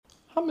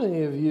How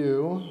many of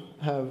you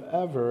have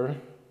ever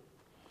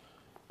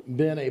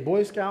been a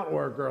Boy Scout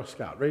or a Girl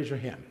Scout? Raise your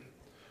hand.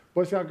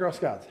 Boy Scout, Girl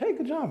Scouts. Hey,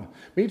 good job.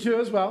 Me too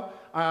as well.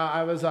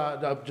 I was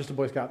just a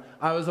Boy Scout.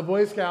 I was a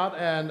Boy Scout,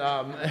 and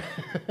I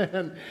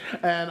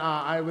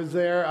was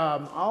there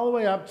all the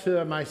way up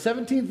to my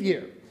 17th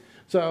year.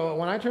 So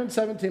when I turned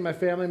 17, my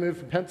family moved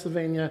from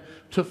Pennsylvania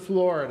to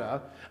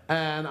Florida,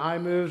 and I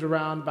moved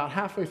around about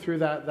halfway through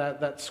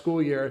that school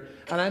year,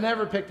 and I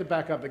never picked it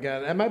back up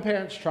again. And my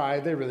parents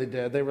tried. They really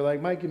did. They were like,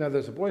 Mike,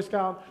 there's a Boy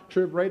Scout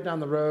troop right down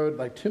the road,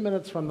 like 2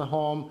 minutes from the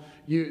home.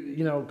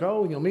 You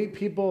go and you'll meet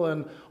people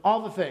and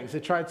all the things. They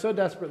tried so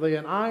desperately,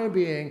 and I,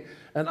 being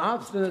an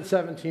obstinate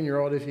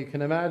 17-year-old, if you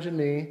can imagine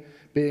me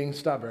being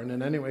stubborn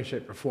in any way,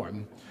 shape, or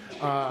form,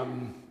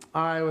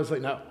 I was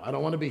like, no, I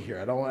don't want to be here.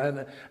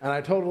 And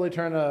I totally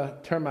turned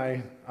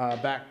my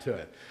back to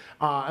it.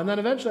 And then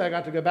eventually I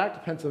got to go back to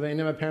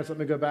Pennsylvania. My parents let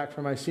me go back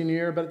for my senior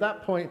year. But at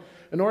that point,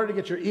 in order to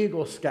get your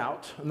Eagle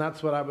Scout, and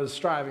that's what I was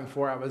striving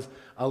for, I was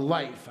a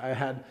life. I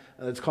had,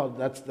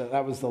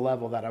 that was the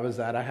level that I was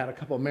at. I had a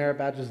couple of merit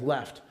badges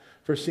left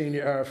for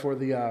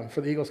the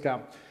Eagle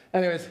Scout.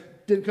 Anyways,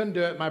 couldn't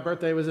do it. My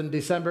birthday was in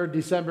December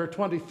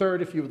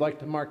 23rd, if you would like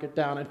to mark it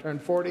down. I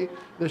turned 40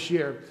 this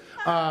year.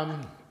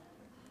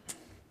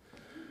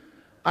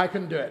 I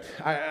couldn't do it.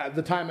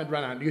 The time had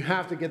run out. You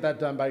have to get that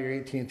done by your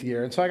 18th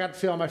year. And so I got to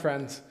see all my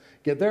friends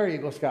get their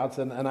Eagle Scouts,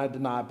 and I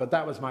did not. But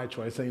that was my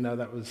choice. So,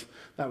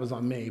 that was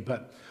on me.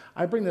 But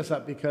I bring this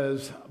up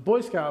because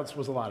Boy Scouts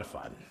was a lot of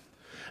fun.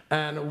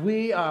 And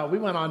we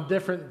went on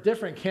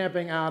different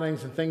camping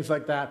outings and things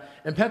like that.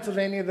 In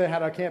Pennsylvania, they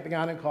had a camping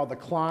outing called the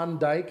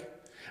Klondike.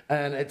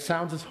 And it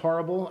sounds as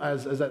horrible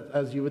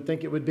as you would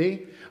think it would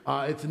be.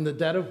 It's in the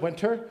dead of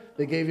winter.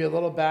 They gave you a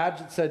little badge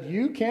that said,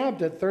 you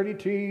camped at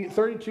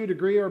 32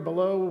 degree or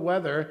below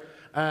weather.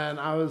 And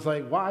I was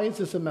like, why is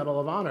this a Medal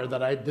of Honor?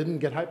 That I didn't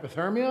get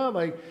hypothermia?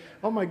 Like,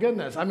 oh my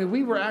goodness. I mean,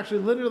 we were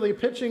actually literally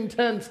pitching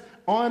tents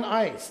on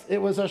ice. It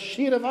was a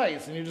sheet of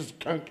ice, and you just,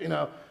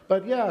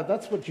 But yeah,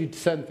 that's what you'd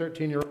send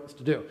 13-year-olds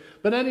to do.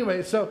 But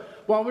anyway, so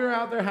while we were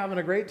out there having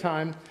a great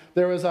time,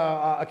 there was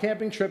a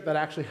camping trip that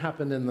actually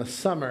happened in the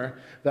summer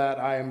that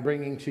I am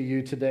bringing to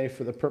you today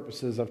for the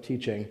purposes of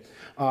teaching.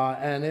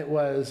 And it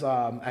was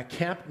at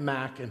Camp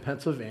Mack in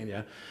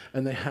Pennsylvania,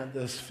 and they had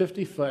this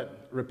 50-foot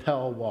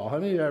rappel wall. How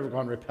many of you have ever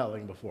gone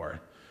rappelling before?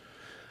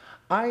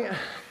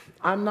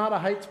 I'm not a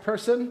heights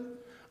person.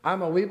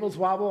 I'm a weebles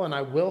wobble, and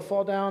I will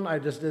fall down.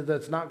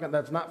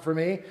 That's not for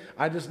me.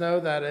 I just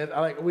know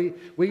that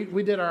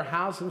we did our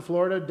house in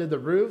Florida, did the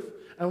roof,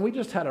 and we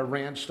just had a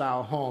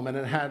ranch-style home, and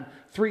it had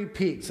 3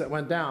 peaks that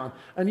went down.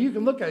 And you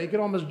can look at it, you can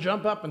almost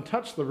jump up and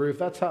touch the roof.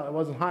 That's how it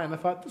wasn't high. And I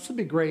thought, this would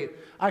be great.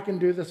 I can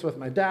do this with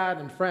my dad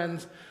and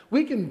friends.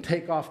 We can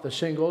take off the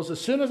shingles.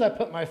 As soon as I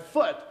put my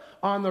foot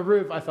on the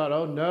roof, I thought,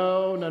 oh,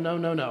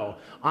 no.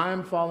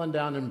 I'm falling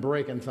down and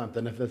breaking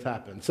something if this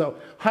happens. So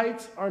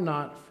heights are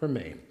not for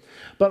me.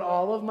 But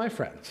all of my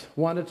friends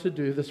wanted to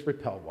do this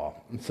rappel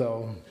wall. And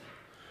so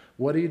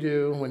what do you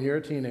do when you're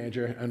a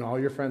teenager and all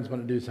your friends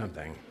want to do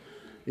something?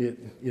 You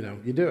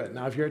do it.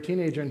 Now, if you're a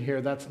teenager in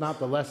here, that's not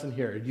the lesson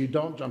here. You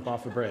don't jump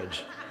off a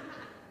bridge.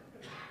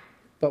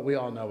 But we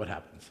all know what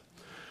happens.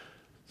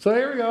 So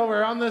here we go.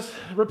 We're on this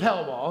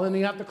rappel wall, and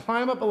you have to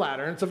climb up a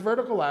ladder. And it's a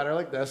vertical ladder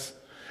like this,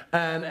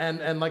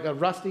 and like a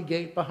rusty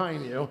gate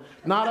behind you.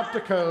 Not up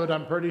to code,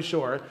 I'm pretty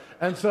sure.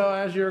 And so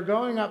as you're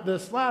going up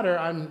this ladder,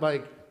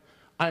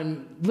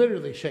 I'm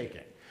literally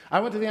shaking. I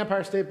went to the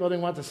Empire State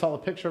Building once. I saw a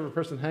picture of a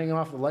person hanging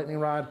off the lightning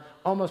rod,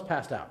 almost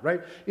passed out,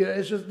 right?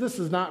 It's just, this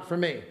is not for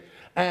me.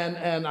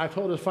 And I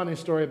told a funny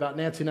story about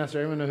Nancy Nestor.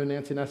 Everyone know who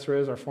Nancy Nestor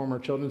is, our former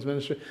children's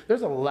ministry?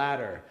 There's a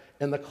ladder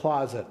in the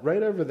closet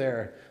right over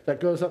there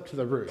that goes up to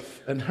the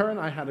roof. And her and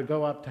I had to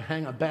go up to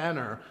hang a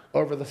banner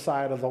over the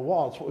side of the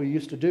wall. It's what we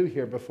used to do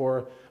here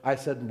before I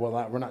said,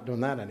 well, we're not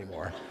doing that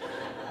anymore.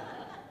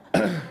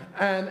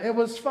 And it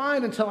was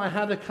fine until I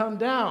had to come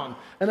down.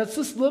 And it's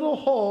this little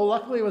hole.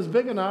 Luckily, it was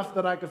big enough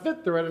that I could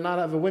fit through it and not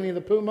have a Winnie the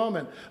Pooh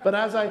moment. But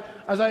as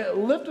I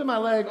lifted my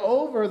leg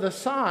over the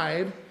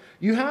side,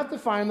 you have to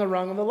find the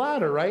rung of the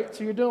ladder, right?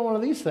 So you're doing one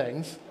of these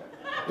things.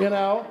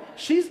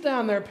 She's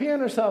down there peeing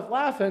herself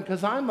laughing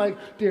because I'm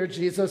like, dear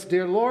Jesus,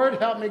 dear Lord,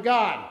 help me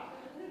God.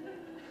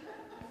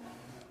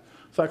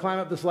 So I climb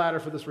up this ladder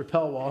for this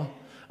rappel wall.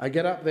 I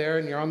get up there,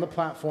 and you're on the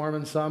platform,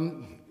 and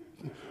some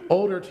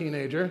older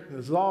teenager,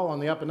 this is all on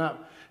the up and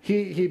up,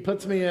 he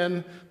puts me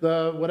in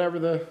whatever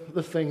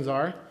the things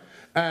are,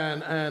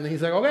 and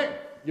he's like, okay,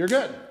 you're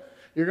good.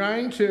 You're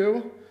going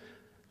to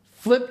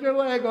flip your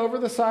leg over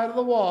the side of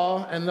the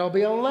wall, and there'll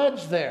be a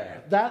ledge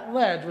there. That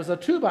ledge was a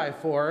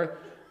 2x4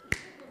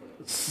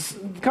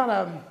 kind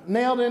of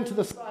nailed into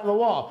the side of the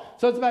wall.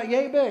 So it's about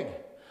yay big.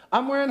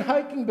 I'm wearing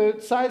hiking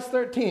boots, size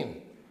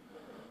 13.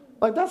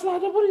 Like, that's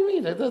not, what do you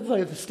mean? That's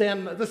like to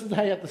stand, this is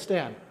how you have to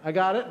stand. I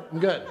got it? I'm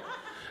good.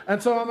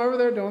 And so I'm over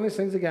there doing these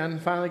things again,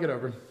 finally get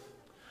over.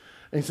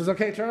 And he says,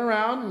 okay, turn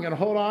around, you're going to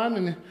hold on,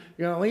 and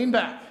you're going to lean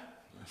back.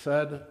 I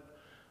said,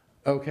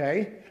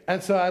 okay.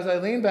 And so as I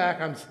lean back,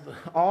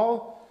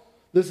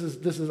 this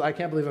is, I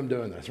can't believe I'm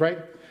doing this, right?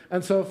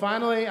 And so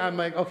finally, I'm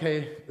like,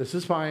 okay, this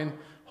is fine,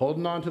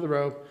 holding on to the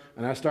rope,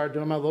 and I start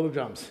doing my little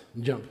jumps.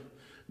 Jump,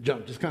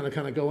 jump, just kind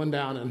of going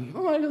down, and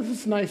I'm like, this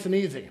is nice and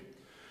easy.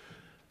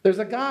 There's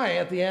a guy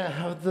at the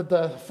end,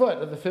 the foot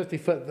of the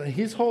 50-foot,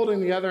 he's holding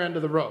the other end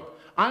of the rope.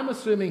 I'm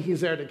assuming he's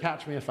there to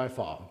catch me if I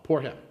fall.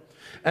 Poor him.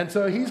 And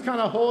so he's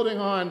kind of holding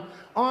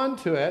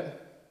onto it.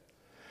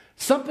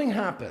 Something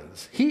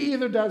happens. He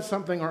either does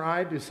something or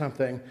I do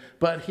something,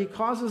 but he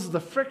causes the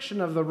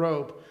friction of the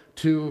rope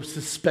to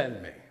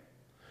suspend me.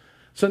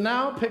 So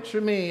now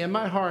picture me in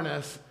my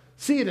harness,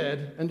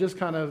 seated, and just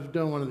kind of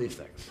doing one of these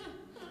things.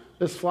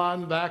 Just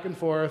flying back and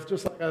forth,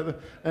 just like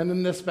and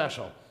then this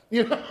special.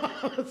 You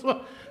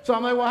know? So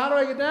I'm like, well, how do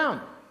I get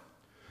down?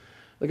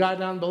 The guy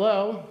down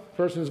below, the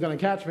person who's going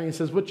to catch me, he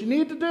says, what you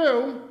need to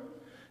do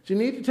is you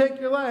need to take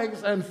your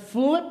legs and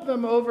flip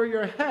them over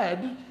your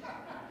head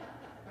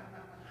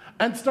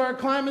and start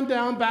climbing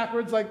down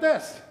backwards like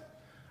this.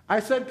 I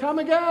said, come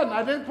again.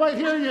 I didn't quite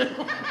hear you.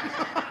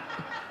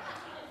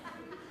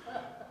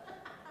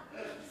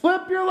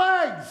 Flip your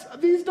legs.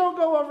 These don't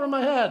go over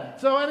my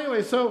head. So anyway,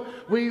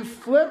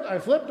 I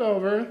flipped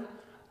over,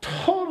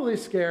 totally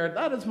scared.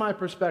 That is my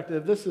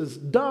perspective. This is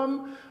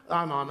dumb.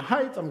 I'm on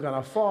heights. I'm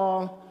going to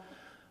fall.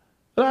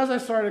 But as I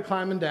started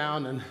climbing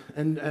down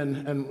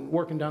and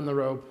working down the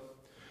rope,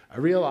 I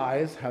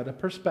realized how the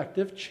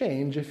perspective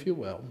change, if you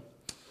will,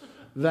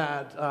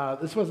 that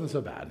this wasn't so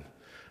bad.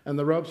 And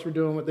the ropes were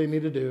doing what they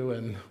need to do,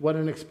 and what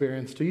an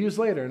experience to use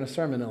later in a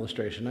sermon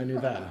illustration. I knew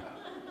that.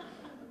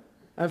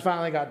 I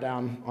finally got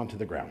down onto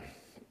the ground.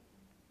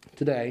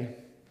 Today,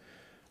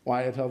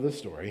 why I tell this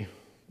story,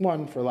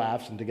 one, for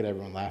laughs and to get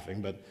everyone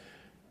laughing, but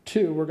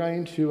two, we're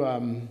going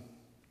to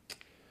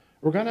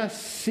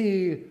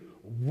see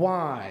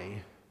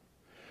why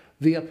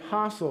the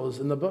apostles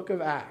in the book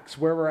of Acts,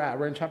 where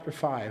we're in chapter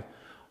 5,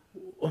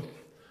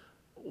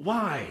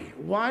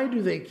 why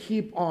do they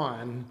keep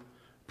on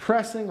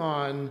pressing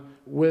on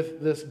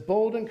with this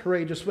bold and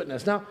courageous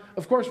witness? Now,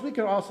 of course, we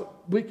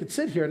could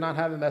sit here and not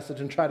have a message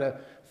and try to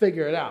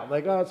figure it out.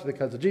 Like, oh, it's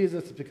because of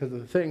Jesus, it's because of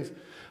the things.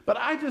 But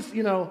I just,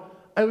 it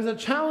was a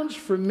challenge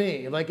for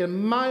me, like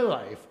in my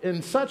life,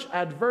 in such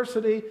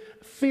adversity,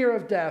 fear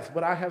of death,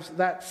 would I have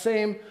that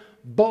same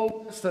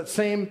boldness, that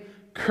same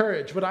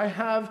courage? Would I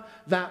have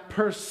that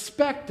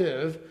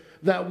perspective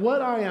that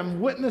what I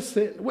am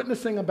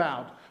witnessing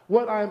about,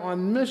 what I'm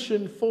on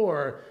mission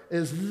for,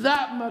 is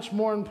that much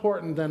more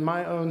important than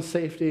my own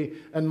safety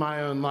and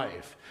my own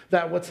life?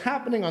 That what's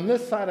happening on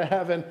this side of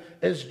heaven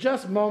is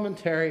just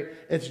momentary.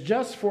 It's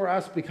just for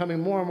us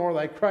becoming more and more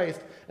like Christ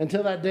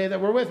until that day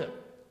that we're with him.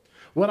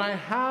 Would I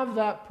have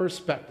that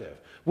perspective?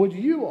 Would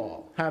you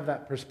all have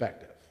that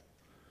perspective?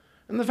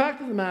 And the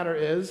fact of the matter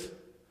is,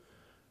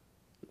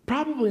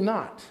 probably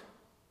not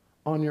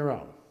on your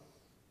own.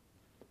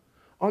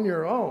 On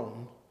your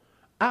own,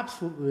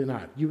 absolutely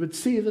not. You would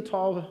see the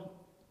tall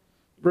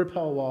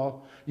rappel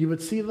wall. You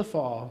would see the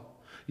fall.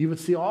 You would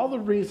see all the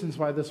reasons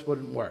why this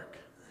wouldn't work.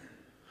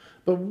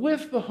 But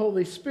with the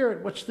Holy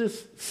Spirit, which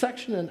this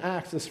section in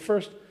Acts,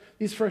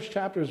 these first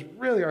chapters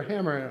really are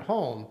hammering it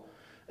home,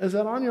 is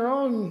that on your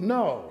own,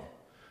 no.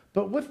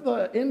 But with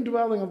the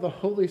indwelling of the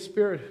Holy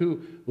Spirit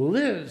who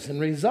lives and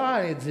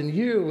resides in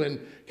you and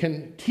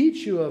can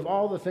teach you of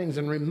all the things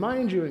and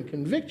remind you and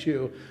convict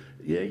you,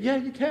 yeah,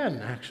 you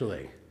can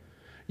actually.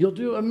 You'll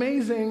do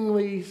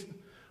amazingly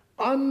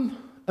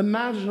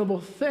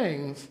unimaginable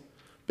things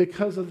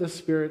because of the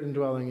Spirit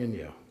indwelling in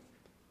you.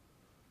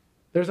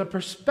 There's a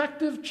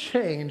perspective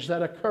change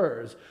that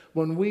occurs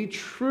when we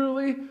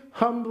truly,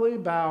 humbly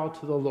bow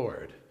to the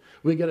Lord.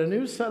 We get a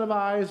new set of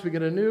eyes. We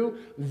get a new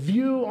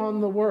view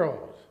on the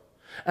world.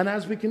 And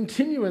as we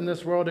continue in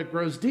this world, it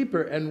grows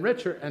deeper and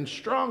richer and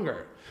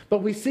stronger. But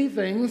we see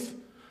things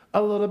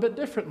a little bit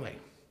differently.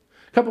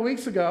 A couple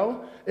weeks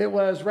ago, it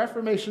was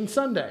Reformation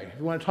Sunday.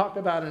 We want to talk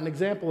about an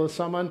example of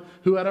someone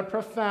who had a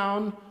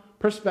profound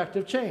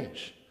perspective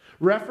change.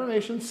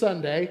 Reformation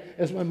Sunday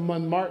is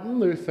when Martin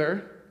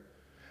Luther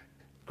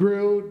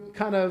grew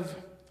kind of,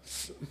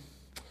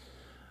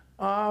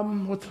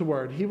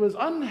 he was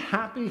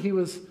unhappy, he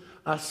was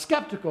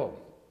skeptical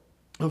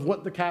of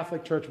what the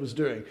Catholic Church was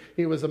doing.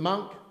 He was a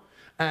monk,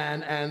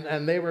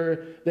 and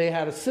they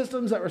had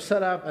systems that were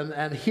set up,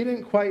 and he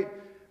didn't quite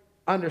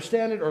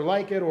understand it or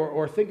like it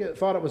or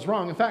thought it was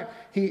wrong. In fact,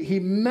 he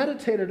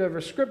meditated over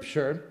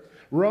Scripture,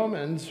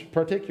 Romans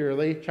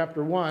particularly,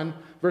 chapter 1,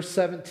 verse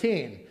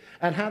 17,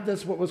 and had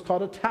this, what was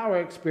called a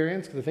tower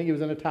experience, because I think he was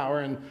in a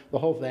tower and the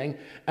whole thing,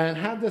 and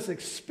had this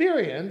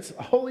experience,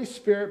 a Holy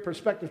Spirit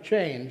perspective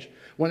change,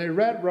 when he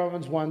read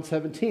Romans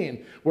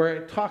 1:17, where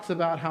it talks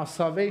about how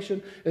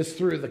salvation is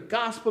through the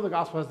gospel. The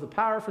gospel has the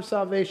power for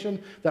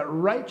salvation, that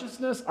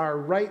righteousness, our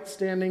right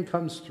standing,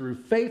 comes through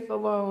faith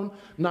alone,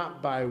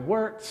 not by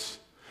works,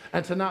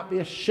 and to not be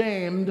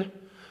ashamed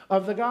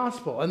of the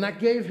gospel. And that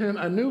gave him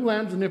a new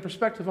lens, a new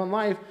perspective on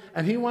life,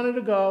 and he wanted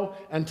to go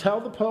and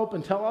tell the Pope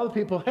and tell other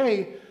people,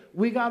 hey,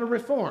 we got to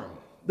reform.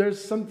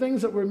 There's some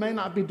things that we may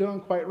not be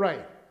doing quite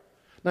right.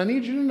 Now, I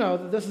need you to know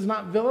that this is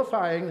not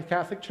vilifying the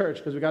Catholic Church,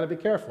 because we've got to be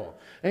careful.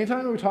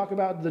 Anytime we talk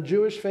about the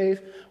Jewish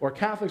faith or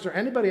Catholics or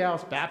anybody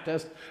else,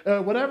 Baptist,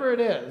 whatever it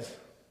is,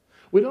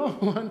 we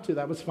don't want to,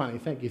 that was funny,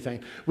 thank you.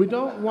 We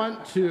don't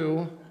want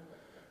to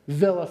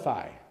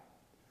vilify,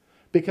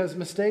 because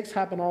mistakes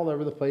happen all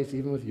over the place,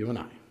 even with you and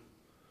I.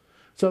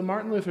 So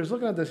Martin Luther is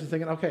looking at this, he's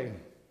thinking, okay,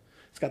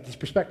 it's got this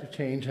perspective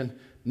change, and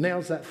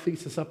nails that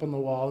thesis up on the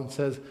wall and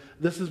says,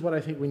 this is what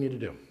I think we need to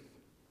do.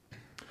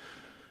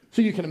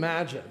 So you can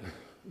imagine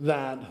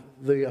that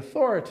the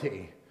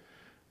authority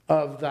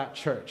of that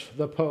church,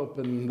 the Pope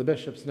and the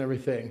bishops and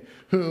everything,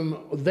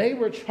 whom they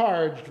were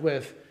charged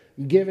with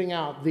giving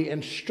out the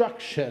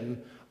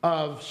instruction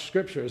of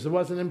scriptures. It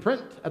wasn't in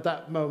print at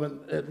that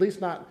moment, at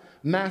least not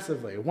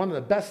massively. One of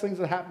the best things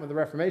that happened with the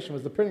Reformation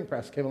was the printing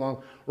press came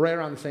along right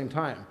around the same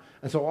time.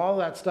 And so all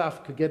that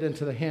stuff could get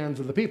into the hands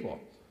of the people.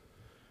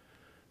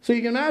 So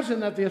you can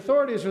imagine that the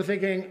authorities were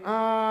thinking,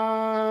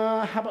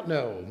 how about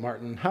no,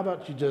 Martin? How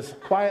about you just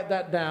quiet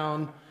that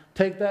down,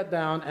 take that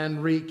down,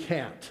 and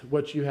recant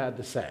what you had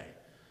to say?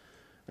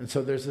 And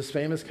so there's this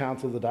famous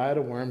council, the Diet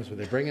of Worms, where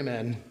they bring him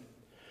in,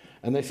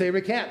 and they say,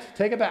 recant,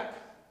 take it back.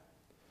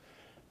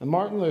 And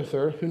Martin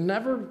Luther, who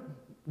never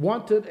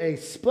wanted a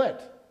split,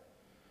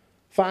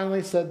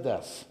 finally said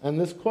this. And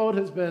this quote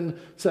has been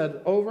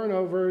said over and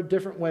over,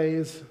 different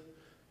ways.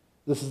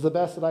 This is the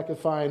best that I could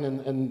find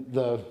in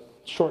the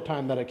short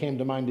time that it came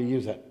to mind to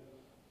use it.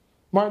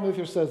 Martin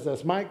Luther says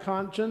this, my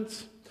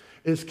conscience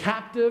is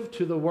captive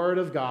to the word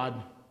of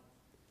God.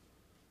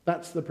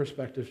 That's the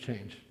perspective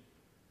change.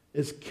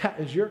 Is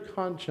your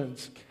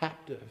conscience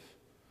captive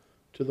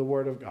to the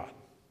word of God?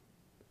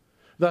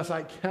 Thus,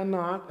 I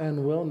cannot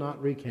and will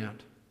not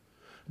recant,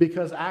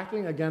 because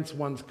acting against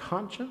one's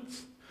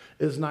conscience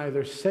is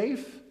neither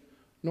safe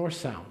nor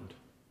sound.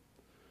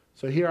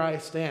 So here I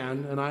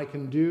stand, and I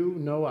can do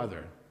no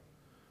other.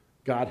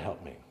 God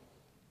help me.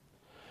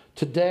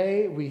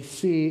 Today we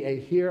see a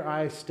here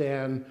I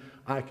stand,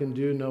 I can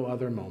do no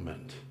other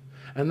moment.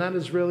 And that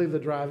is really the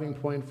driving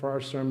point for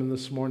our sermon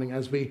this morning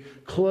as we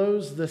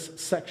close this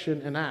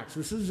section in Acts.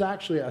 This is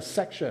actually a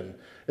section.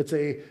 It's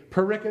a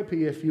pericope,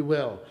 if you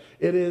will.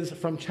 It is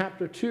from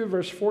chapter 2,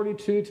 verse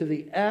 42 to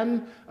the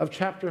end of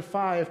chapter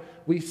 5.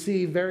 We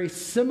see very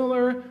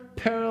similar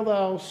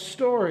parallel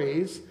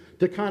stories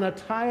to kind of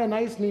tie a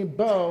nice neat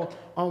bow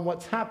on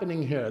what's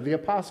happening here. The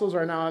apostles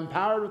are now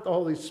empowered with the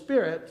Holy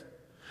Spirit.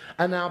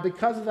 And now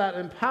because of that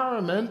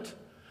empowerment,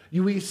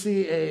 we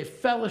see a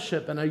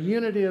fellowship and a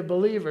unity of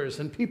believers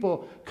and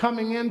people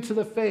coming into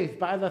the faith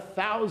by the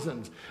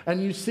thousands.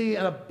 And you see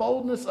a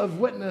boldness of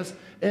witness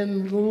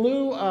in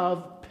lieu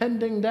of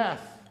pending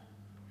death.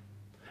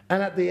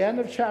 And at the end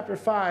of chapter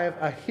 5,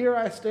 a here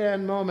I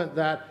stand moment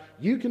that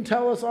you can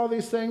tell us all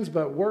these things,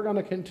 but we're going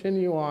to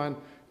continue on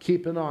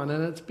keeping on.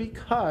 And it's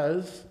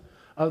because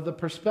of the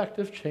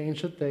perspective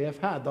change that they have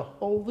had. The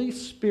Holy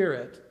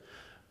Spirit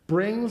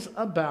brings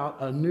about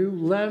a new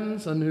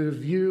lens, a new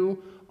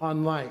view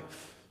on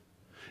life.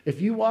 If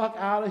you walk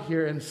out of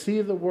here and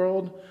see the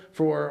world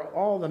for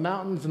all the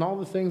mountains and all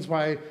the things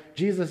why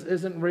Jesus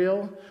isn't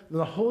real, then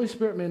the Holy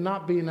Spirit may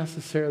not be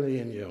necessarily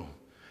in you.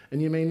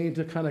 And you may need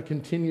to kind of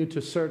continue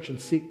to search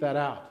and seek that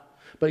out.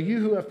 But you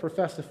who have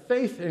professed a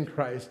faith in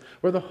Christ,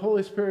 where the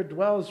Holy Spirit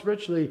dwells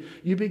richly,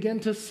 you begin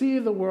to see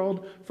the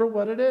world for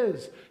what it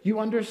is. You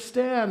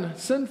understand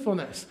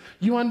sinfulness.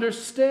 You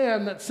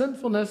understand that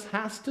sinfulness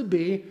has to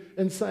be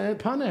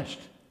punished.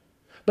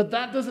 But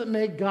that doesn't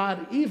make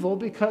God evil,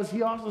 because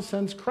he also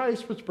sends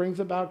Christ, which brings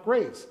about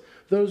grace.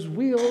 Those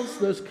wheels,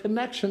 those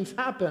connections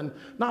happen,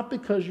 not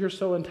because you're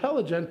so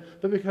intelligent,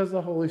 but because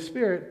the Holy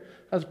Spirit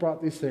has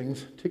brought these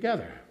things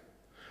together.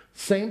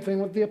 Same thing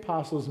with the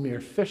apostles,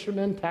 mere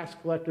fishermen, tax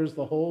collectors,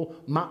 the whole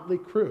motley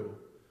crew.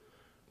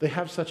 They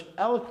have such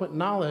eloquent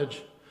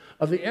knowledge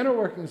of the inner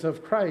workings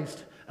of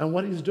Christ and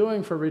what he's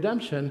doing for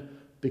redemption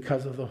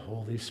because of the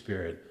Holy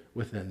Spirit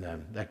within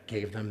them that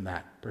gave them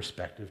that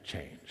perspective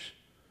change.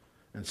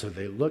 And so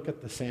they look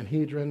at the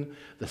Sanhedrin,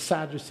 the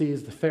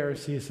Sadducees, the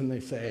Pharisees, and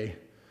they say,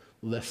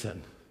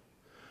 listen,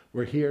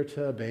 we're here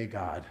to obey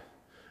God,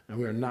 and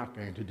we're not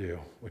going to do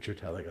what you're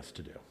telling us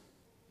to do.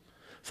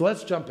 So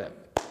let's jump in.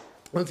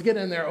 Let's get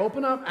in there.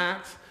 Open up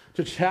Acts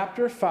to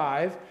chapter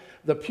 5.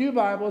 The Pew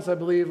Bibles, I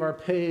believe, are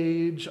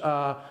page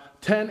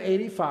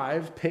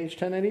 1085, page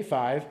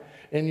 1085.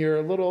 In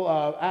your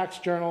little Acts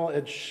journal,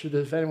 it should,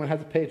 if anyone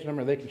has a page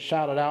number, they can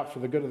shout it out for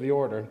the good of the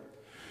order.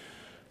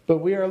 But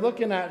we are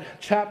looking at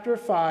chapter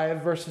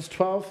 5, verses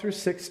 12 through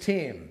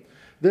 16.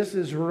 This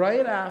is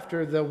right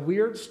after the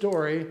weird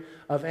story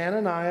of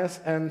Ananias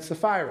and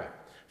Sapphira.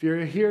 If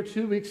you're here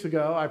 2 weeks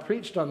ago, I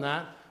preached on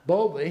that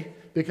boldly,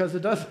 because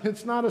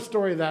it's not a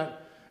story that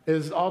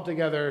is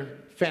altogether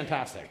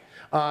fantastic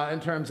in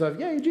terms of,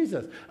 yay,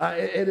 Jesus.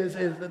 It is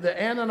the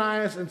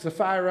Ananias and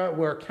Sapphira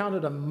were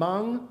counted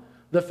among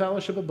the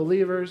fellowship of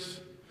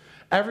believers.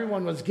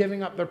 Everyone was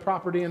giving up their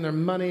property and their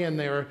money, and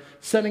they were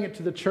sending it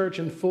to the church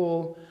in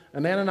full.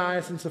 And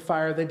Ananias and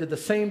Sapphira, they did the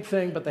same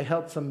thing, but they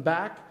held some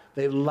back.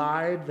 They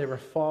lied. They were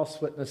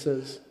false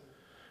witnesses.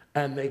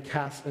 And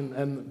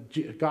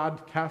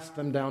God cast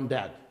them down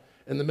dead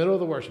in the middle of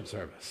the worship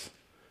service.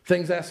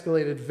 Things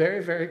escalated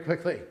very, very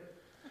quickly.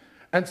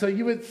 And so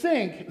you would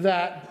think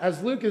that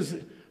as Luke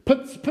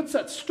puts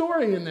that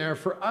story in there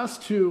for us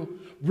to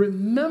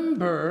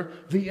remember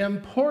the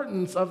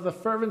importance of the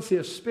fervency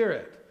of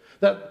spirit,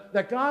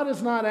 that God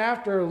is not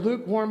after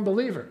lukewarm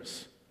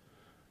believers.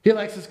 He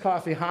likes his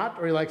coffee hot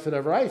or he likes it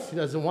over ice. He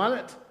doesn't want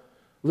it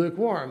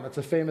lukewarm. That's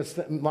a famous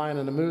line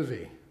in a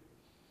movie.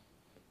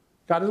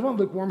 God doesn't want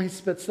lukewarm. He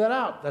spits that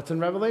out. That's in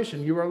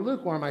Revelation. You are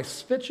lukewarm. I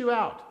spit you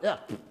out. Yeah.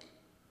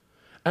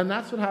 And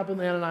that's what happened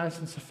to Ananias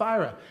and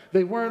Sapphira.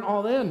 They weren't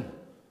all in.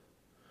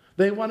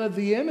 They wanted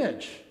the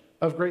image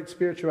of great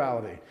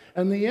spirituality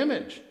and the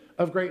image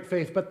of great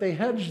faith, but they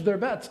hedged their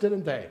bets,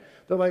 didn't they?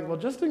 They're like, well,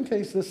 just in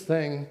case this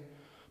thing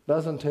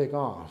doesn't take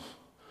off,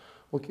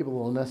 we'll keep a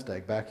little nest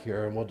egg back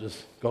here and we'll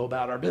just go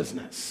about our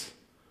business.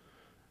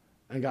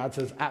 And God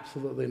says,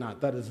 absolutely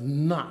not. That is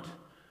not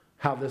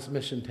how this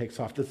mission takes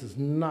off. This is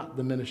not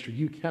the ministry.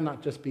 You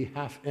cannot just be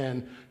half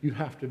in. You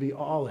have to be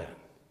all in.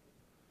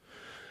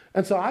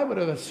 And so I would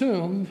have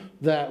assumed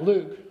that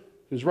Luke,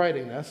 who's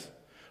writing this,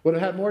 would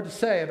have had more to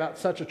say about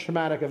such a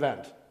traumatic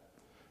event.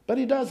 But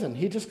he doesn't.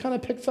 He just kind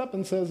of picks up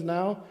and says,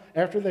 now,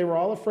 after they were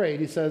all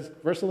afraid, he says,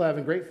 verse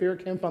 11, great fear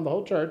came upon the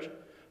whole church,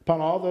 upon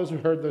all those who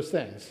heard those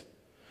things.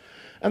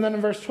 And then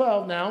in verse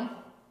 12,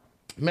 now,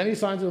 many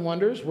signs and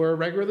wonders were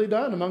regularly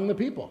done among the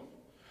people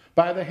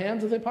by the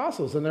hands of the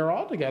apostles, and they're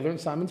all together in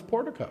Simon's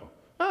portico.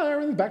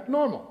 Everything's back to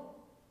normal.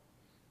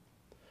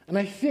 And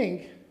I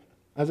think,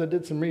 as I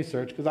did some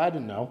research, because I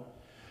didn't know,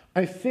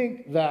 I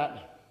think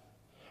that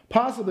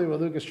possibly what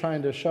Luke is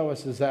trying to show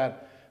us is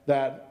that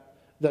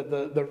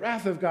the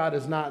wrath of God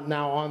is not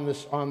now on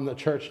the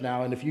church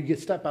now, and if you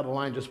step out of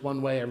line just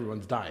one way,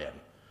 everyone's dying.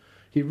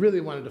 He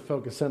really wanted to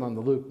focus in on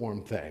the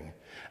lukewarm thing,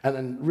 and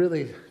then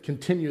really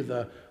continue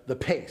the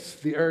pace,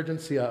 the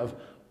urgency of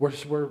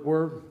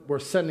we're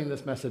sending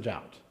this message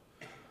out.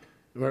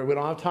 We don't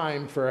have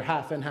time for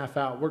half in, half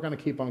out. We're going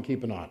to keep on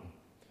keeping on.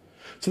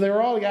 So they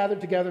were all gathered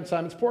together in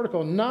Simon's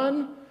portico.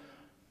 None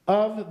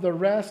of the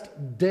rest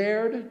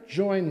dared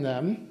join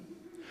them,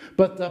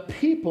 but the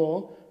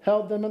people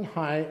held them in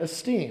high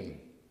esteem.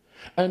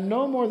 And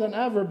now more than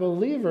ever,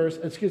 believers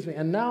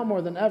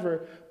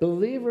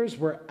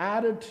were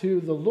added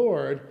to the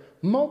Lord,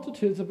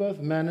 multitudes of both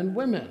men and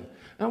women.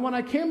 And when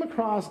I came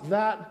across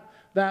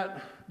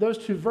those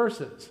two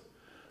verses,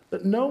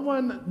 that no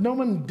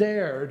one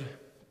dared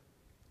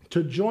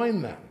to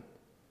join them,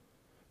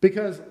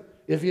 because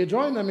if you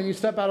join them and you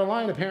step out of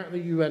line,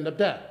 apparently you end up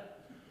dead.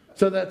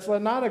 So that's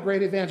not a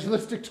great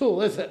evangelistic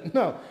tool, is it?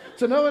 No.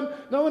 So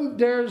no one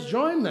dares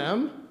join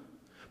them,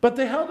 but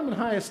they held them in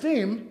high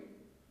esteem.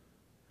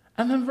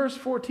 And then verse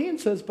 14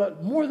 says,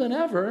 but more than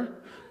ever,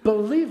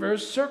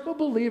 believers, circle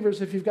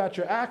believers, if you've got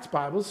your Acts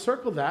Bibles,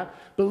 circle that.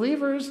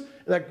 Believers,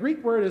 that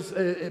Greek word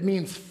it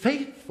means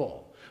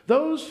faithful.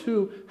 Those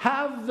who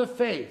have the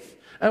faith.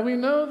 And we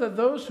know that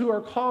those who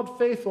are called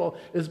faithful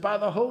is by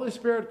the Holy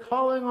Spirit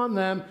calling on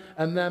them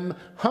and them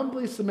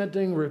humbly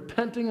submitting,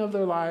 repenting of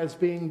their lives,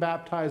 being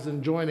baptized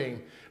and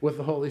joining with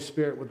the Holy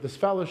Spirit with this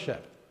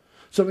fellowship.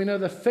 So we know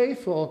the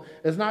faithful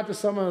is not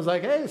just someone who's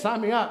like, hey,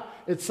 sign me up.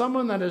 It's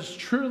someone that is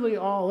truly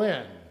all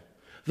in.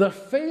 The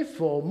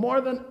faithful, more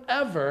than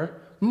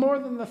ever, more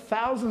than the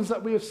thousands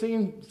that we have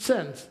seen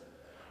since,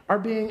 are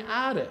being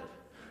added.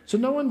 So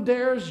no one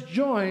dares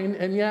join,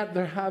 and yet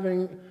they're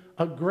having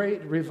a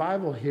great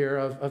revival here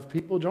of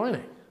people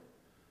joining.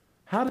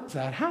 How does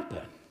that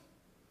happen?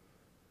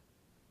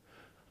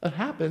 It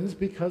happens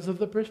because of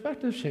the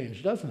perspective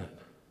change, doesn't it?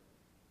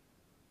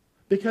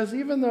 Because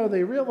even though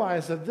they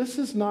realize that this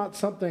is not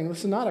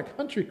a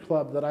country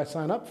club that I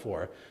sign up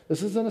for.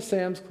 This isn't a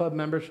Sam's Club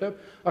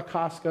membership, a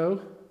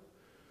Costco.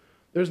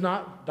 There's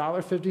not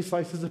 $1.50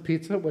 slices of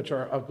pizza, which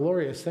are a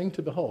glorious thing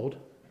to behold.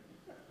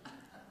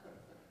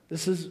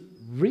 This is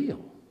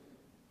real.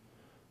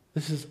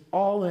 This is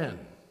all in.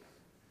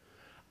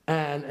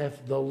 And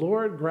if the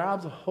Lord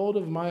grabs a hold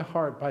of my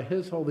heart by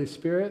his Holy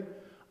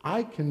Spirit,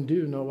 I can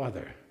do no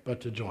other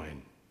but to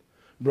join,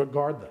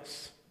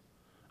 regardless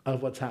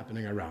of what's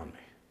happening around me.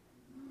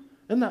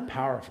 Isn't that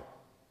powerful?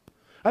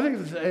 I think,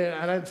 and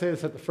I didn't say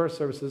this at the first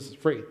service, this is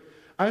free.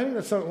 I think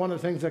that's one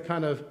of the things that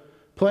kind of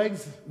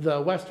plagues the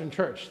Western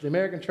church, the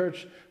American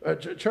church,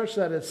 church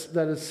that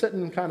is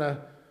sitting kind of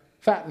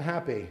fat and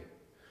happy,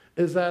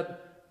 is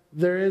that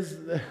there is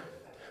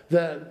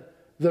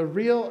the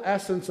real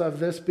essence of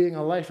this being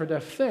a life or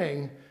death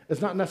thing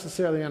is not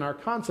necessarily in our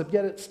concept,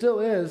 yet it still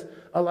is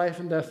a life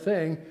and death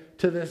thing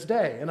to this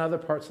day in other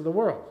parts of the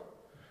world.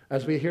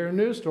 As we hear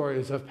news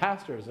stories of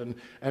pastors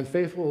and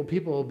faithful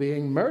people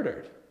being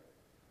murdered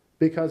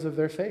because of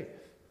their faith.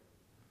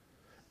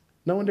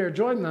 No one dared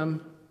join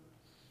them,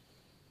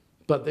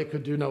 but they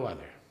could do no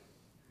other.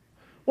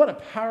 What a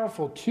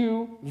powerful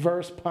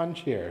 2-verse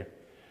punch here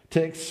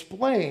to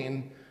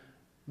explain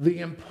the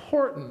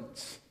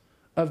importance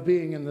of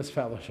being in this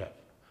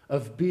fellowship,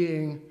 of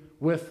being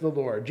with the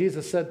Lord.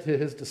 Jesus said to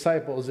his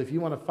disciples, if you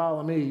want to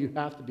follow me, you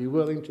have to be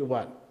willing to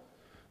what?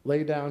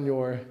 Lay down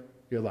your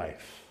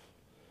life.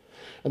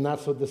 And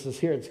that's what this is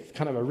here. It's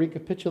kind of a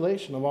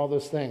recapitulation of all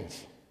those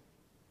things.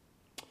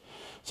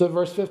 So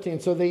verse 15,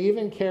 so they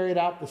even carried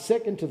out the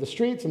sick into the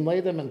streets and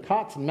laid them in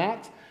cots and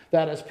mats,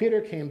 that as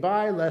Peter came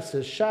by, lest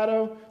his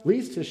shadow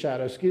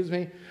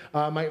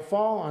might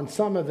fall on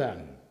some of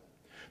them.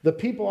 The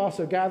people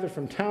also gathered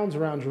from towns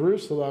around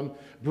Jerusalem,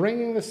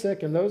 bringing the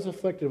sick and those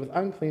afflicted with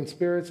unclean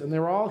spirits, and they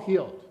were all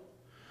healed.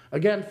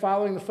 Again,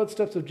 following the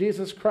footsteps of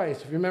Jesus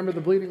Christ. If you remember the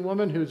bleeding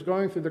woman who's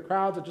going through the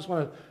crowds,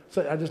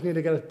 I just need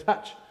to get a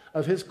touch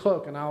of his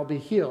cloak and I'll be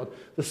healed.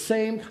 The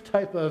same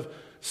type of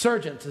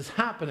surgence is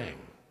happening.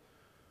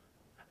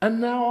 And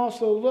now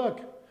also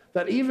look,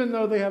 that even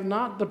though they have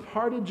not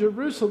departed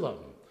Jerusalem,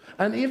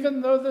 and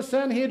even though the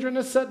Sanhedrin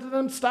has said to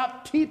them,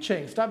 stop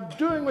teaching, stop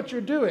doing what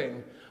you're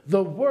doing,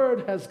 the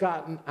word has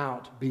gotten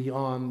out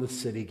beyond the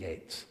city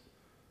gates.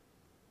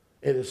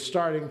 It is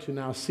starting to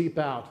now seep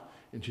out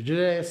into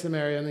Judea,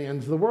 Samaria, and the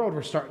ends of the world.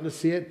 We're starting to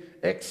see it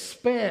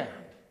expand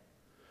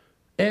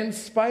in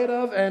spite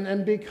of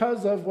and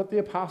because of what the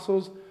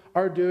apostles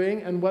are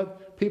doing and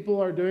what people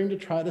are doing to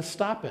try to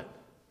stop it.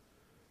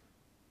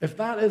 If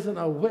that isn't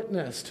a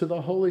witness to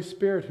the Holy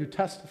Spirit who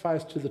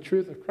testifies to the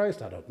truth of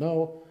Christ, I don't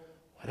know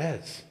what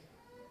is.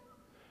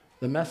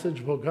 The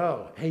message will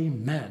go,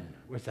 amen.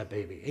 Where's that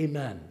baby?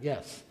 Amen.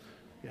 Yes.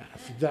 Yes,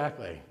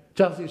 exactly.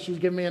 Chelsea, she's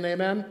giving me an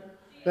amen?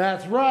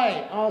 That's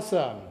right.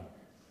 Awesome.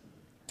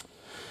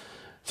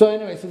 So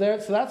anyway, so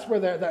that's where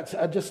that's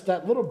just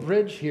that little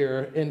bridge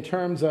here in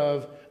terms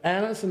of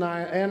Ananias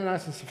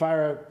and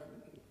Sapphira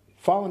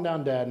fallen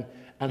down dead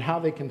and how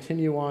they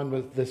continue on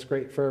with this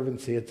great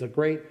fervency. It's a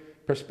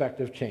great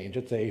perspective change.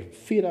 It's a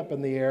feet up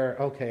in the air.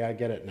 Okay, I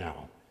get it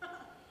now.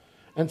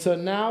 And so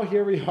now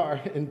here we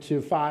are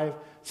into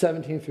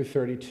 5:17 through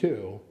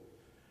 32.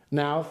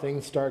 Now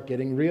things start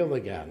getting real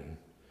again.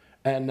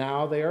 And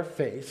now they are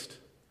faced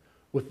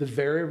with the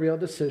very real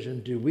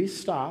decision, do we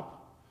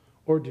stop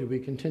or do we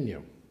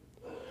continue?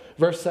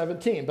 Verse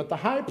 17, but the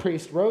high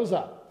priest rose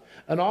up,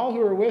 and all who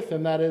were with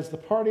him, that is, the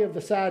party of the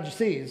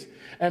Sadducees,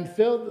 and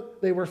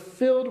they were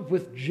filled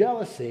with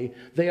jealousy.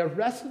 They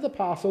arrested the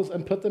apostles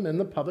and put them in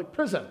the public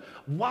prison.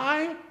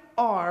 Why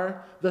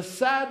are the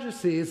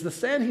Sadducees, the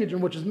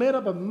Sanhedrin, which is made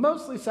up of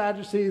mostly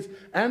Sadducees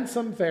and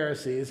some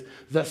Pharisees,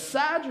 the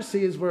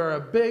Sadducees were a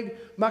big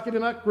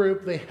mucky-muck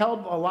group. They held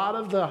a lot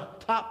of the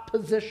top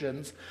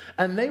positions,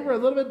 and they were a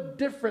little bit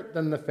different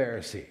than the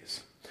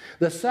Pharisees.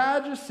 The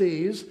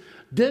Sadducees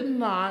did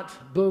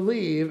not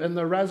believe in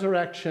the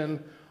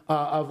resurrection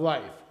of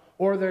life,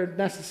 or there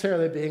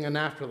necessarily being an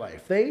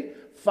afterlife. They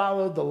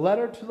followed the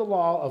letter to the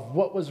law of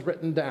what was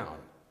written down,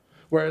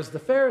 whereas the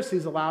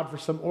Pharisees allowed for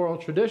some oral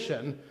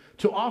tradition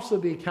to also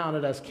be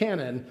counted as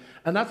canon,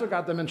 and that's what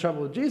got them in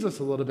trouble with Jesus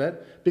a little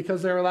bit,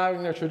 because they're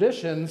allowing their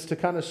traditions to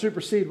kind of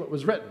supersede what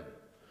was written.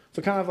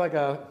 So kind of like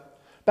a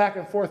back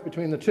and forth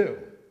between the two.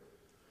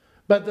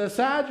 But the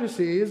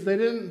Sadducees, they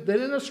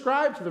didn't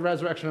ascribe to the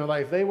resurrection of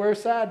life. They were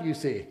sad, you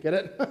see. Get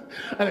it?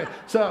 Anyway,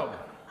 so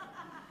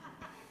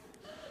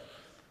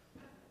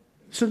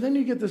then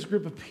you get this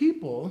group of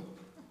people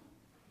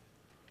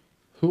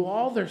who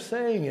all they're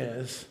saying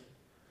is,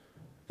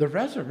 the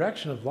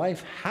resurrection of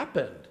life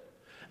happened,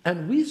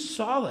 and we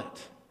saw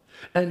it,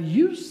 and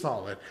you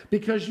saw it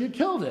because you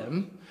killed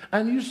him,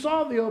 and you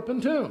saw the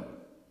open tomb.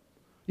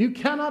 You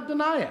cannot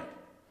deny it.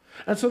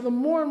 And so the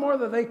more and more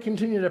that they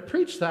continue to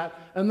preach that,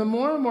 and the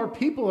more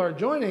people are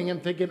joining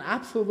and thinking,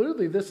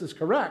 absolutely, this is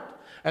correct,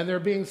 and there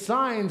being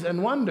signs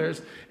and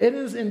wonders, it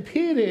is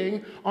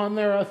impeding on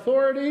their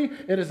authority,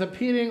 it is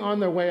impeding on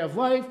their way of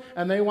life,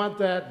 and they want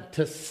that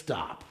to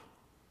stop.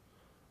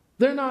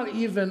 They're not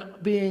even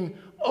being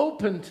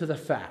open to the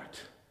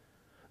fact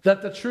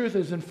that the truth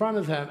is in front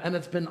of them, and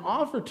it's been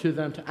offered to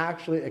them to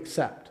actually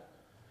accept.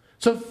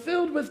 So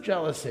filled with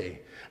jealousy,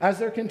 as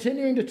they're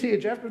continuing to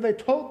teach, after they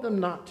told them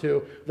not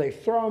to, they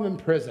throw them in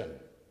prison.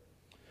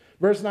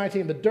 Verse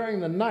 19, but during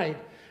the night,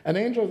 an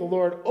angel of the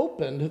Lord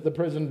opened the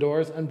prison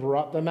doors and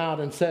brought them out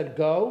and said,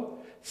 go,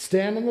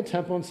 stand in the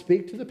temple and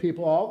speak to the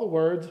people all the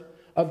words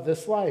of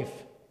this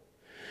life.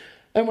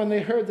 And when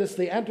they heard this,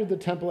 they entered the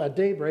temple at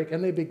daybreak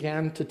and they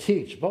began to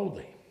teach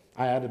boldly.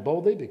 I added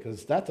boldly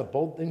because that's a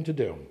bold thing to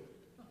do.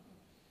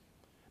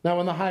 Now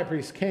when the high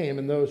priest came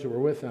and those who were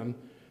with him,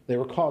 they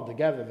were called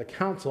together, the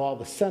council, all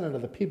the senate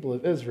of the people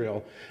of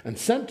Israel, and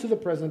sent to the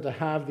prison to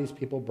have these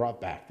people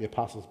brought back. The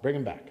apostles bring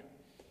them back.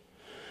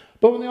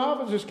 But when the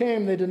officers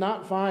came, they did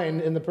not find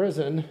them in the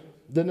prison.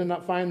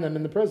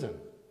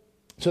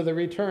 So they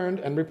returned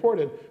and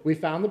reported, we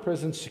found the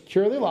prison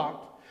securely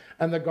locked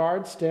and the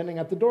guards standing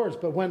at the doors.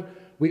 But when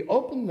we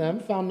opened them,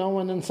 found no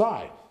one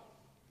inside.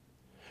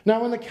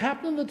 Now when the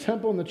captain of the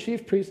temple and the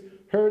chief priests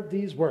heard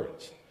these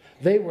words,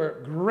 they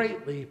were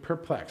greatly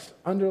perplexed.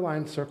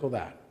 Underline, circle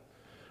that.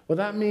 What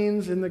that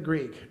means in the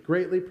Greek,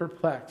 greatly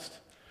perplexed,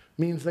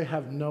 means they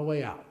have no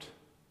way out.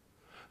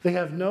 They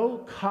have no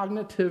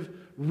cognitive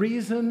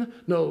reason,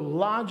 no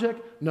logic,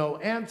 no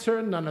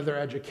answer, none of their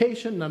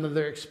education, none of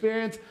their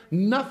experience.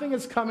 Nothing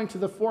is coming to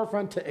the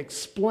forefront to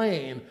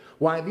explain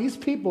why these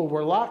people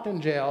were locked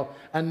in jail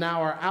and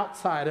now are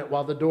outside it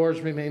while the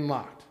doors remain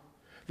locked.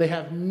 They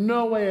have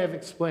no way of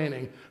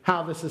explaining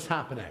how this is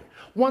happening.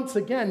 Once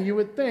again, you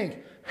would think,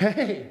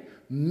 hey,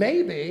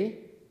 maybe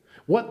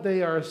what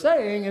they are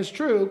saying is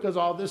true because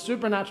all this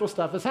supernatural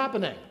stuff is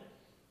happening.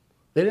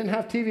 They didn't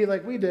have TV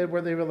like we did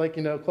where they were like,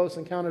 Close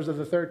Encounters of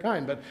the Third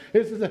Kind. But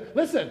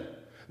listen,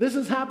 this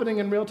is happening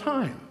in real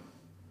time.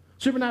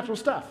 Supernatural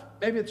stuff.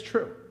 Maybe it's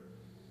true.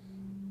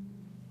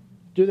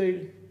 Do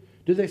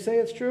they say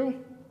it's true?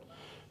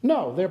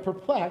 No, they're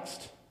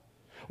perplexed,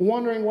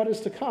 wondering what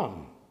is to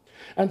come.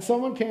 And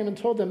someone came and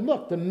told them,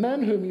 look, the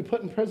men whom you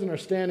put in prison are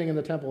standing in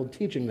the temple and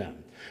teaching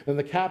them. Then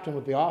the captain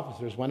with the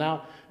officers went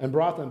out and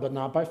brought them, but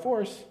not by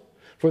force,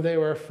 for they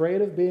were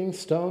afraid of being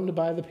stoned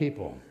by the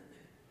people.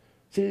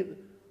 See,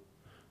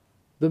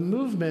 the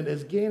movement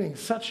is gaining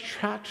such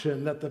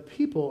traction that the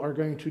people are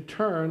going to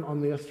turn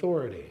on the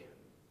authority.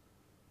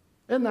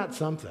 Isn't that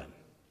something?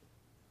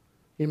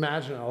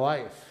 Imagine a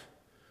life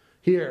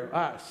here,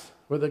 us,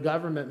 where the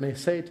government may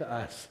say to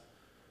us,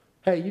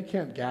 hey, you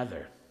can't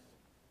gather.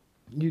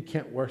 You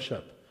can't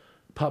worship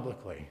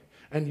publicly.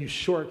 And you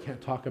sure can't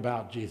talk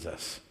about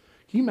Jesus.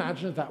 Can you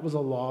imagine if that was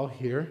a law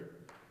here?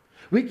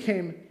 We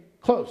came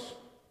close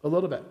a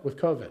little bit with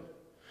COVID.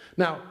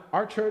 Now,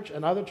 our church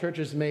and other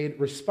churches made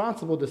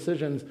responsible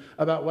decisions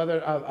about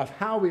of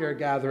how we are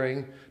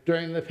gathering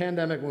during the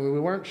pandemic when we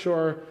weren't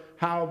sure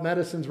how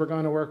medicines were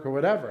going to work or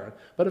whatever.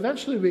 But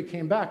eventually we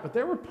came back. But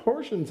there were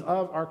portions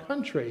of our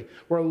country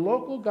where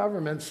local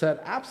governments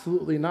said,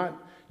 absolutely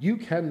not, you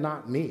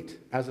cannot meet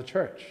as a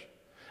church,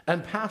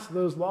 and pass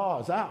those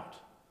laws out,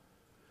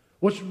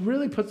 which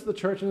really puts the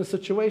church in a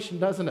situation,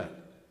 doesn't it?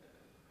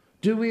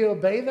 Do we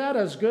obey that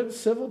as good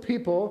civil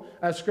people,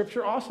 as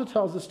Scripture also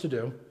tells us to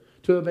do,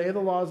 to obey the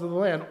laws of the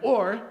land?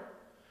 Or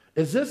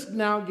is this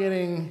now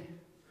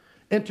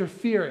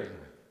interfering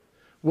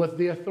with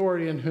the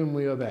authority in whom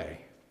we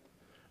obey?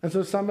 And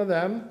so some of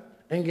them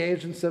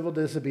engaged in civil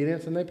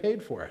disobedience and they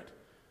paid for it.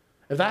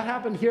 If that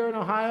happened here in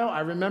Ohio,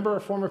 I remember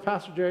our former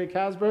pastor, Jerry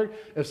Kasberg,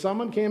 if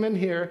someone came in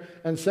here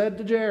and said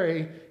to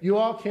Jerry, you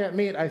all can't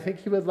meet, I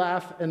think he would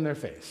laugh in their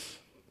face.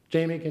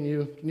 Jamie, can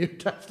you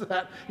attest to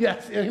that?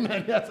 Yes,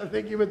 amen, yes, I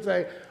think he would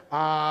say,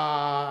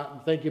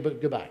 thank you,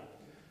 but goodbye.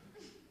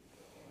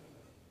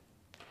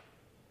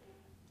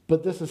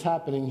 But this is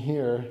happening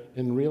here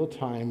in real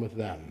time with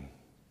them.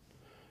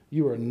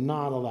 You are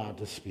not allowed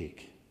to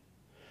speak.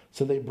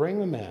 So they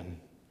bring them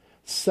in,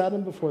 set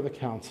him before the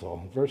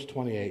council, verse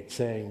 28,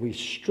 saying, we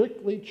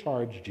strictly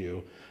charged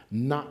you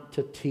not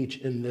to teach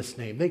in this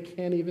name. They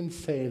can't even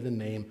say the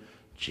name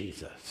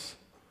Jesus.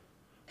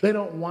 They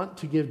don't want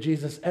to give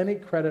Jesus any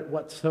credit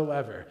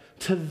whatsoever.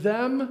 To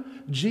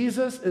them,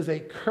 Jesus is a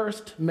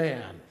cursed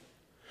man.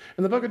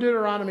 In the book of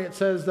Deuteronomy, it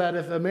says that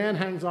if a man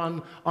hangs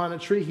on a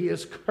tree, he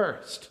is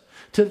cursed.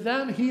 To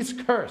them, he's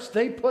cursed.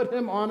 They put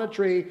him on a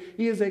tree.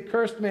 He is a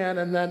cursed man,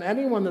 and then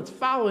anyone that's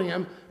following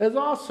him is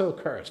also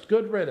cursed.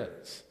 Good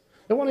riddance.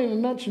 They won't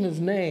even mention his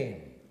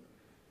name.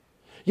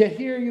 Yet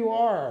here you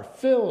are,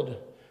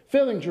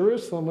 filling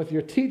Jerusalem with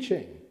your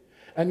teaching,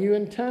 and you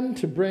intend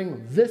to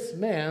bring this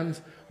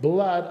man's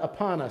blood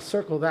upon us.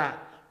 Circle that.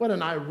 What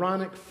an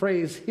ironic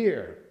phrase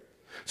here.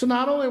 So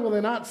not only will they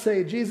not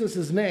say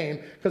Jesus'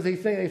 name, because they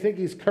think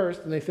he's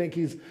cursed and they think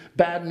he's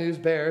bad news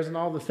bears and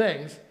all the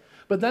things,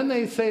 but then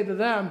they say to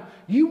them,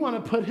 you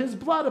want to put his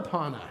blood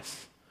upon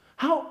us.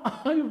 How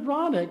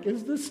ironic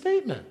is this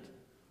statement?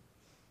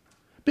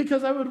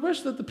 Because I would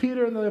wish that the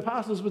Peter and the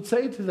apostles would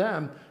say to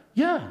them,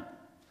 yeah,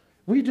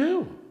 we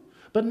do,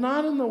 but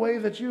not in the way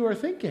that you are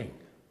thinking.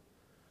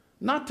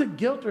 Not to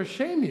guilt or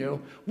shame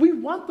you. We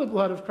want the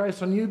blood of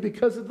Christ on you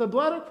because if the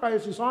blood of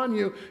Christ is on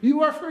you,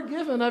 you are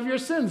forgiven of your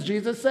sins.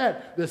 Jesus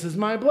said, this is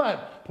my blood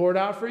poured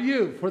out for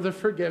you for the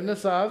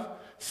forgiveness of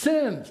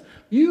sins.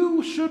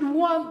 You should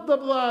want the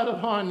blood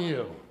upon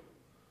you.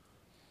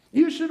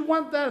 You should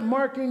want that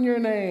marking your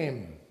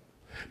name.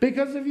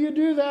 Because if you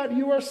do that,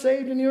 you are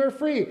saved and you are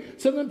free.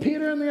 So then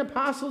Peter and the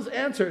apostles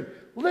answered,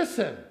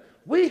 listen,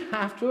 we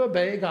have to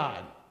obey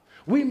God.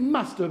 We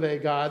must obey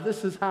God.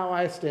 This is how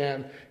I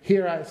stand.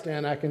 Here I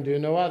stand. I can do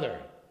no other.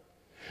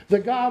 The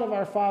God of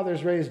our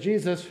fathers raised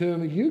Jesus,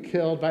 whom you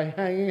killed by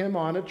hanging him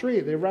on a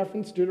tree. They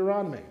reference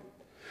Deuteronomy.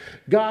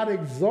 God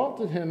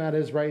exalted him at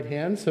his right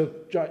hand. So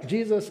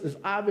Jesus is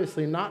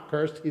obviously not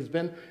cursed. He's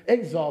been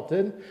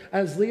exalted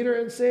as leader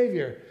and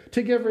savior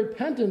to give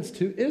repentance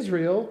to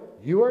Israel,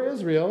 you are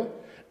Israel,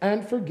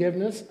 and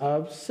forgiveness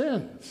of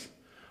sins.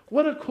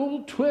 What a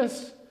cool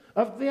twist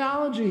of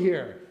theology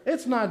here.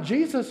 It's not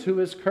Jesus who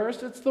is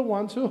cursed, it's the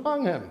ones who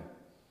hung him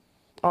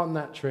on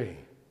that tree.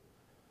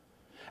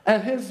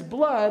 And his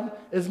blood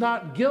is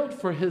not guilt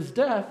for his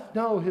death.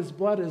 No, his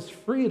blood is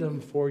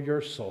freedom for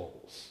your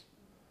souls.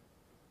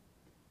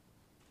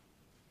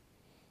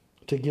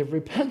 To give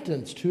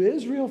repentance to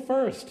Israel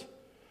first.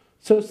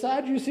 So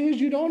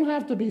Sadducees, you don't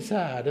have to be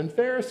sad. And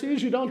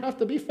Pharisees, you don't have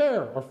to be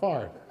fair or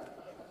far.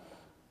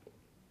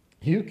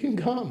 You can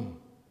come.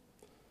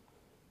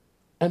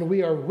 And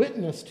we are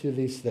witness to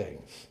these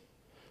things.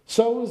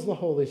 So is the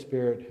Holy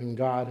Spirit whom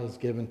God has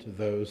given to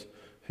those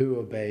who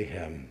obey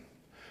him.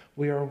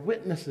 We are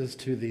witnesses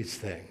to these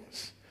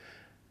things.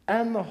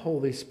 and the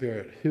Holy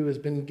Spirit who has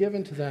been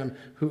given to them,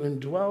 who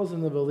indwells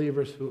in the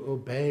believers who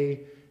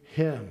obey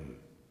him.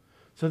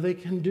 So they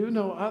can do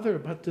no other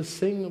but to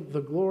sing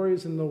the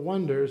glories and the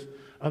wonders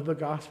of the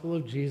gospel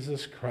of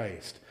Jesus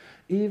Christ,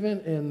 even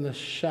in the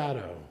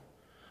shadow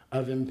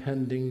of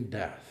impending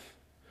death.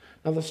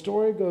 Now the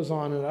story goes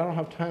on, and I don't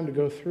have time to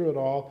go through it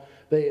all.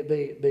 They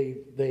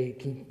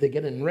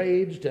get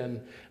enraged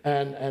and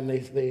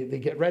they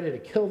get ready to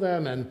kill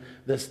them, and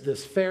this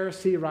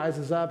Pharisee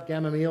rises up,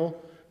 Gamaliel,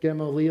 I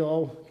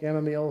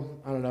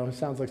don't know, it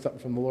sounds like something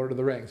from the Lord of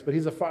the Rings, but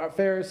he's a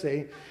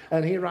Pharisee,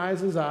 and he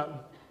rises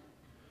up,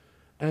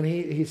 and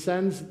he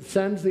sends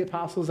the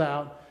apostles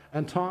out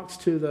and talks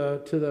to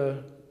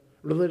the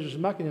religious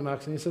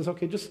muckamucks, and he says,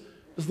 okay, just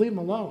leave them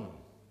alone.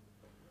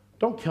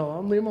 Don't kill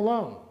them, leave them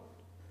alone.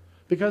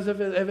 Because if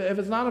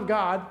it's not of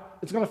God,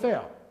 it's going to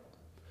fail.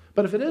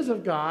 But if it is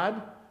of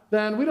God,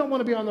 then we don't want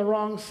to be on the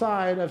wrong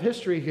side of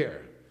history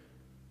here.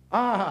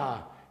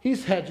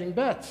 He's hedging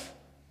bets.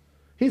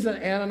 He's an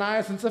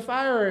Ananias and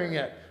Sapphira-ing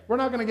it. We're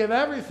not going to give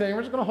everything.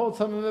 We're just going to hold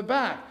some of it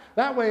back.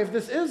 That way, if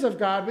this is of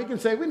God, we can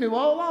say, we knew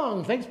all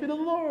along. Thanks be to the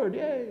Lord.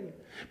 Yay.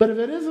 But if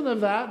it isn't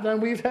of that,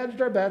 then we've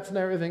hedged our bets and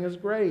everything is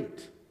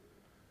great.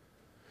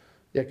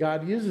 Yet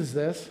God uses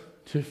this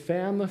to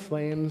fan the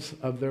flames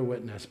of their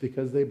witness,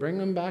 because they bring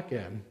them back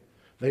in.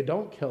 They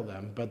don't kill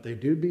them, but they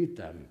do beat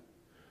them.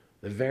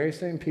 The very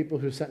same people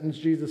who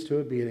sentenced Jesus to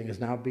a beating is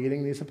now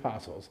beating these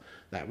apostles.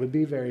 That would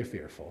be very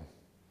fearful.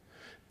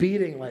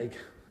 Beating, like,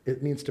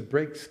 it means to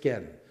break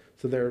skin.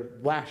 So they're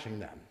lashing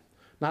them.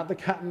 Not the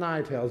cat and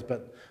nine tails,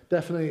 but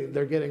definitely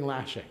they're getting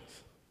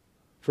lashings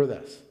for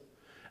this.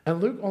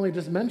 And Luke only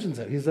just mentions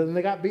it. He said, and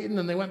they got beaten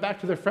and they went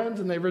back to their friends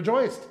and they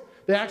rejoiced.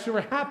 They actually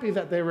were happy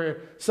that they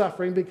were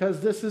suffering, because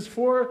this is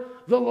for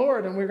the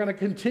Lord and we're going to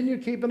continue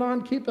keeping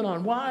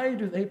on. Why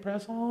do they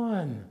press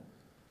on?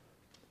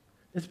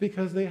 It's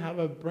because they have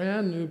a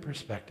brand new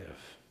perspective.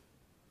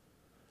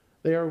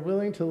 They are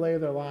willing to lay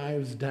their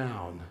lives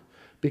down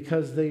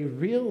because they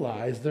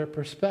realize their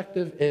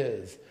perspective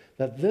is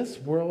that this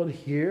world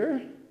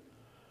here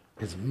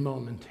is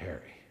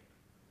momentary.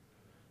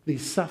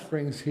 These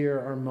sufferings here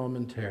are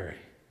momentary.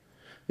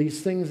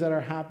 These things that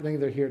are happening,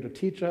 they're here to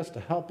teach us, to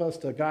help us,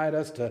 to guide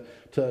us, to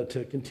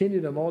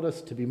continue to mold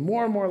us, to be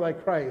more and more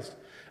like Christ.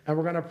 And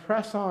we're going to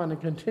press on and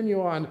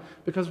continue on,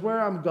 because where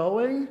I'm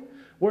going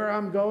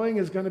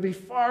is going to be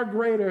far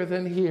greater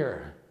than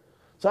here.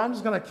 So I'm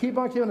just going to keep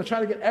on keeping and try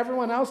to get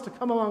everyone else to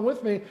come along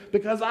with me,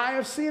 because I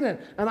have seen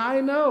it. And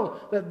I know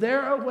that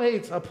there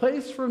awaits a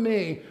place for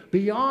me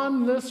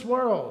beyond this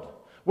world,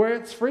 where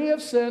it's free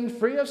of sin,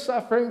 free of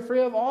suffering,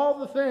 free of all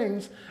the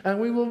things, and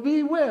we will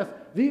be with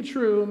the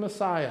true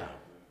Messiah.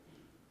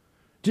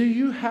 Do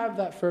you have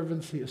that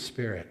fervency of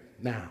spirit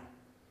now?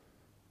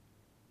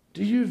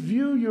 Do you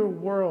view your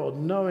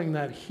world knowing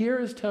that here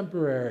is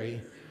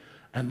temporary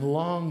and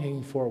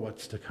longing for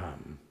what's to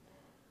come?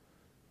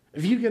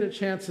 If you get a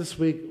chance this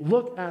week,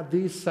 look at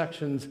these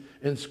sections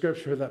in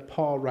Scripture that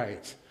Paul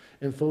writes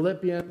in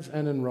Philippians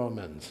and in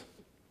Romans.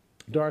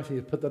 Dorothy,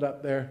 you put that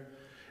up there.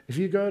 If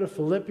you go to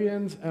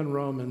Philippians and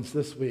Romans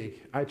this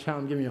week, I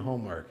challenge, give you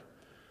homework.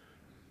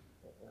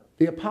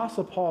 The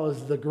Apostle Paul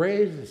is the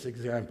greatest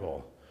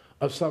example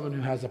of someone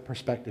who has a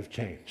perspective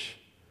change.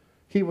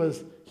 He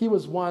was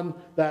one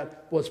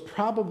that was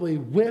probably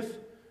with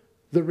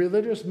the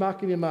religious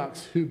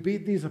muckamucks who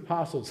beat these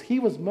apostles. He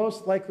was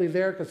most likely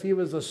there because he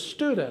was a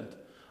student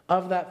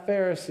of that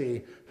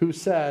Pharisee who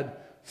said,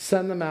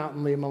 send them out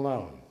and leave them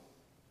alone.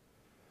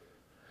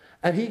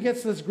 And he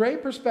gets this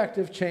great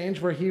perspective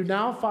change where he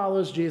now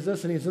follows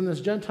Jesus and he's in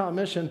this Gentile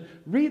mission.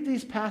 Read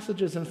these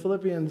passages in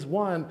Philippians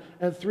 1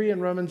 and 3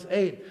 and Romans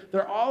 8.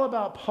 They're all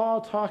about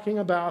Paul talking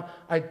about,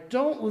 I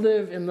don't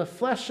live in the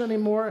flesh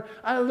anymore.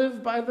 I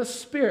live by the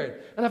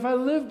Spirit. And if I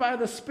live by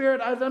the Spirit,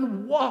 I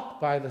then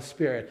walk by the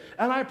Spirit.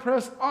 And I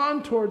press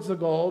on towards the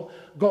goal,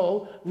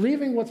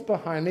 leaving what's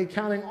behind me,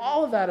 counting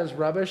all of that as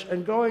rubbish,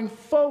 and going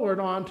forward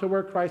on to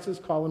where Christ is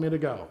calling me to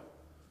go.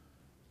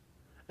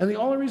 And the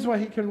only reason why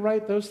he can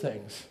write those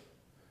things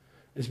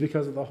is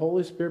because of the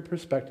Holy Spirit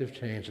perspective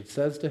change. It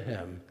says to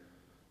him,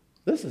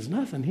 this is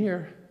nothing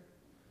here.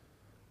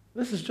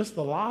 This is just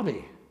the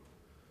lobby.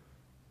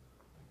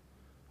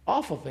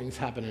 Awful things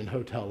happen in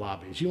hotel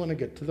lobbies. You want to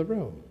get to the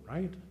room,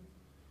 right?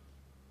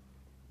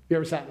 You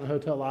ever sat in the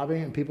hotel lobby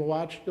and people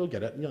watch? You'll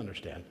get it. You'll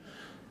understand.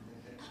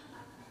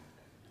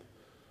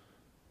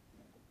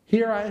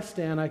 Here I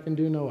stand, I can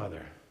do no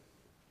other.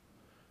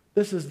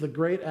 This is the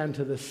great end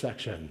to this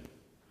section.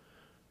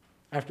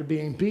 After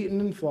being beaten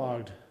and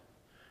flogged,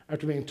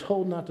 after being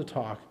told not to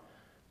talk,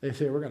 they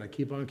say, we're going to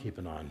keep on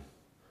keeping on.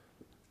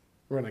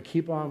 We're going to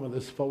keep on with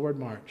this forward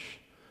march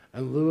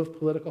in lieu of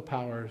political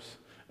powers,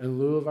 in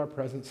lieu of our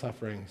present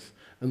sufferings,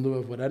 in lieu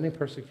of what any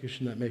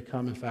persecution that may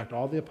come. In fact,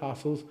 all the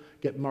apostles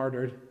get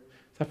martyred,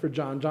 except for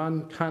John.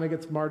 John kind of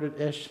gets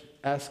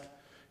martyred-esque.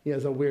 He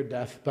has a weird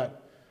death,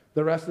 but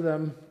the rest of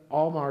them,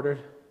 all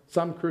martyred.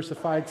 Some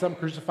crucified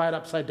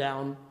upside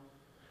down.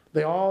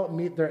 They all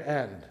meet their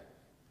end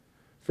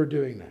for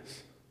doing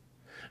this.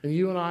 And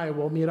you and I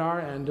will meet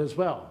our end as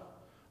well.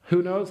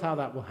 Who knows how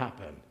that will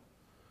happen?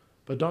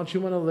 But don't you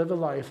want to live a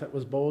life that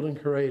was bold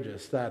and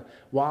courageous, that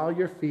while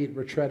your feet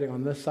were treading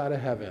on this side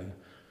of heaven,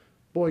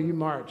 boy, you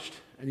marched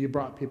and you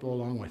brought people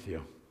along with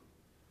you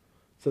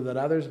so that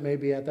others may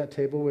be at that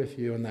table with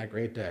you in that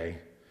great day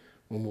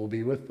when we'll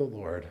be with the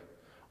Lord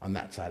on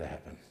that side of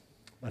heaven.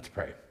 Let's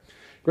pray.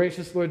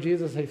 Gracious Lord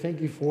Jesus, I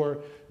thank you for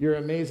your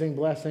amazing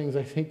blessings.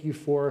 I thank you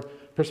for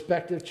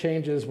perspective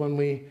changes when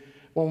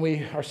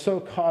we are so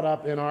caught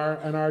up in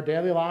our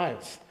daily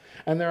lives.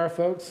 And there are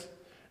folks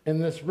in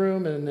this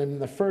room and in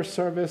the first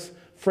service,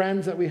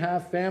 friends that we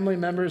have, family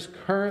members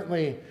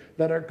currently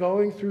that are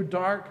going through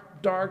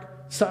dark,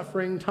 dark,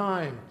 suffering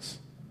times.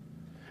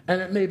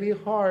 And it may be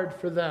hard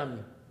for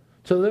them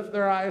to lift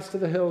their eyes to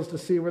the hills to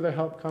see where their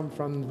help comes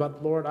from.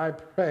 But Lord, I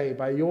pray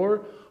by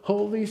your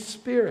Holy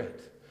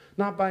Spirit,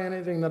 not by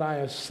anything that I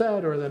have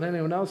said or that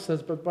anyone else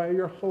says, but by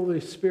your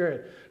Holy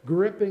Spirit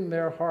gripping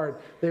their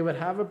heart, they would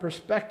have a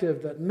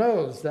perspective that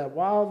knows that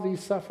while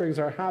these sufferings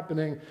are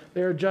happening,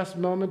 they are just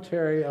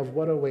momentary of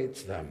what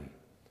awaits them.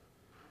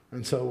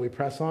 And so we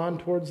press on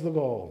towards the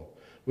goal.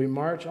 We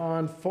march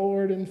on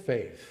forward in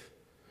faith,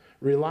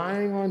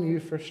 relying on you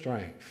for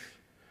strength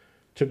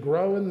to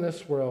grow in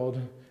this world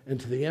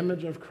into the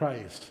image of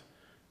Christ,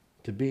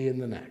 to be in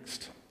the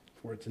next.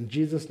 For it's in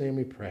Jesus' name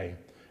we pray.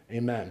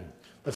 Amen.